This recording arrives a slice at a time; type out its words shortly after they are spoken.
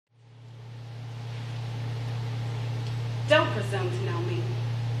don't presume to know me.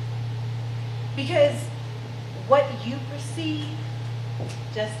 Because what you perceive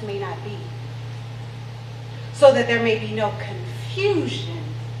just may not be. So that there may be no confusion,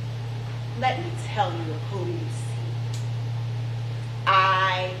 let me tell you who you see.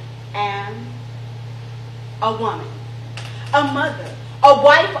 I am a woman, a mother, a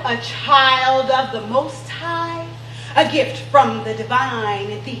wife, a child of the Most High, a gift from the divine,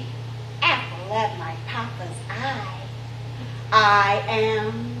 the apple of my papa's eye. I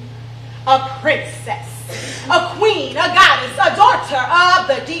am a princess, a queen, a goddess, a daughter of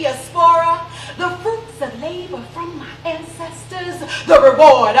the diaspora, the fruits of labor from my ancestors, the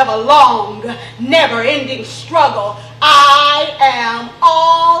reward of a long, never-ending struggle. I am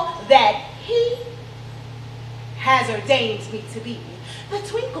all that he has ordained me to be. The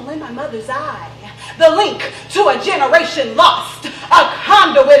twinkle in my mother's eye, the link to a generation lost, a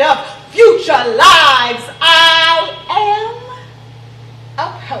conduit of future lives. I am a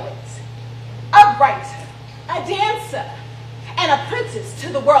poet, a writer, a dancer, an apprentice to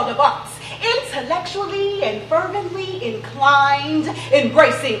the world of arts, intellectually and fervently inclined,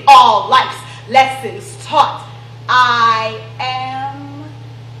 embracing all life's lessons taught. I am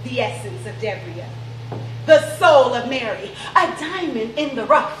the essence of Deborah, the soul of Mary, a diamond in the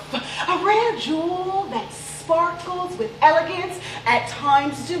rough, a rare jewel that sparkles with elegance, at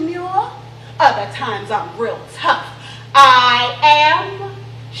times demure, other times I'm real tough. I am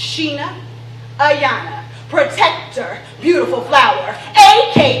Sheena Ayana, protector, beautiful flower,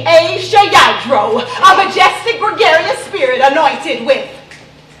 a.k.a. Shayadro, a majestic, gregarious spirit anointed with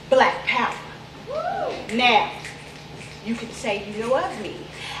black power. Now, you can say you know of me,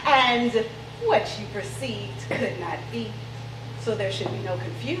 and what you perceived could not be. So there should be no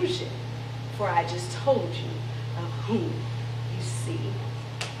confusion, for I just told you of whom you see.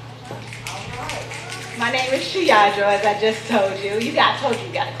 All right. My name is Shayadro, as I just told you. I told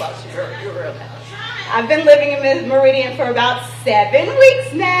you got close. You're real close. I've been living in Meridian for about 7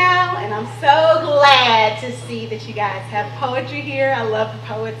 weeks now, and I'm so glad to see that you guys have poetry here. I love the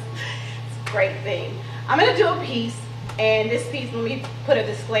poets. It's a great thing. I'm going to do a piece, and this piece, let me put a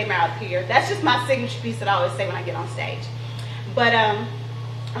disclaimer out here. That's just my signature piece that I always say when I get on stage. But I'm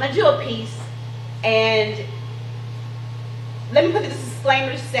going to do a piece, and let me put this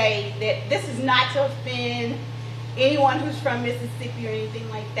disclaimer to say that this is not to offend anyone who's from Mississippi or anything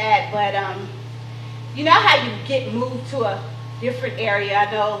like that, but you know how you get moved to a different area? I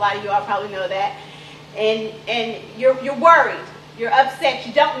know a lot of you all probably know that. And you're worried. You're upset.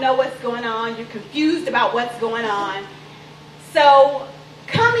 You don't know what's going on. You're confused about what's going on. So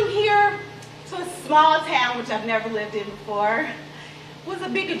coming here to a small town, which I've never lived in before, was a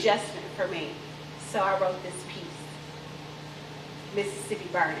big adjustment for me. So I wrote this piece, Mississippi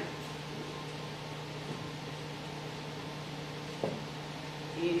Burning.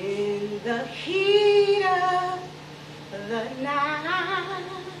 In the heat of the night,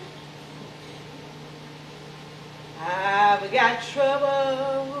 I've got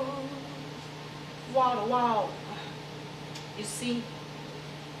trouble, wall to wall. You see,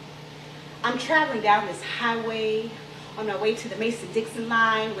 I'm traveling down this highway on my way to the Mason-Dixon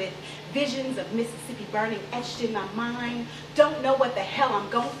line with visions of Mississippi burning etched in my mind. Don't know what the hell I'm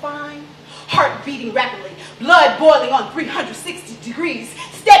gonna find. Heart beating rapidly, blood boiling on 360 degrees,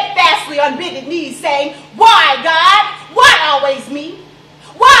 steadfastly on bended knees saying, why, God? Why always me?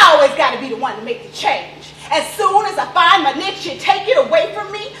 Why always gotta be the one to make the change? As soon as I find my niche, you take it away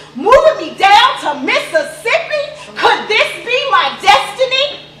from me, moving me down to Mississippi? Could this be my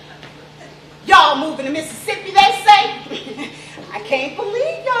destiny? Y'all moving to Mississippi, they say? I can't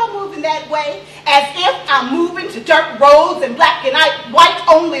believe y'all moving that way, as if I'm moving to dirt roads and black and white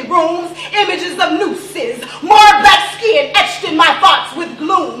only rooms, images of nooses, more black skin etched in my thoughts with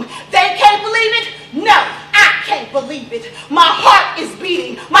gloom. They can't believe it? No, I can't believe it. My heart is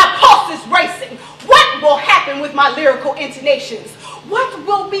beating, my pulse is racing. What will happen with my lyrical intonations? What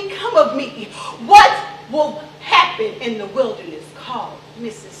will become of me? What will happen in the wilderness called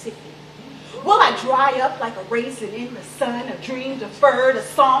Mississippi? Will I dry up like a raisin in the sun, a dream deferred, a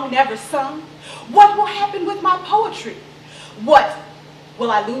song never sung? What will happen with my poetry? What,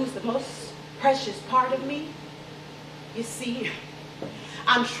 will I lose the most precious part of me? You see,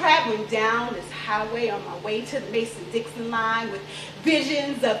 I'm traveling down this highway on my way to the Mason-Dixon line with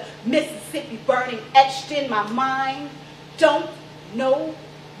visions of Mississippi burning etched in my mind. Don't know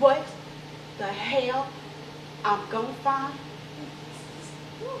what the hell I'm gonna find.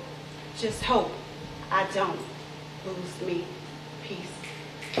 Just hope I don't lose me. Peace.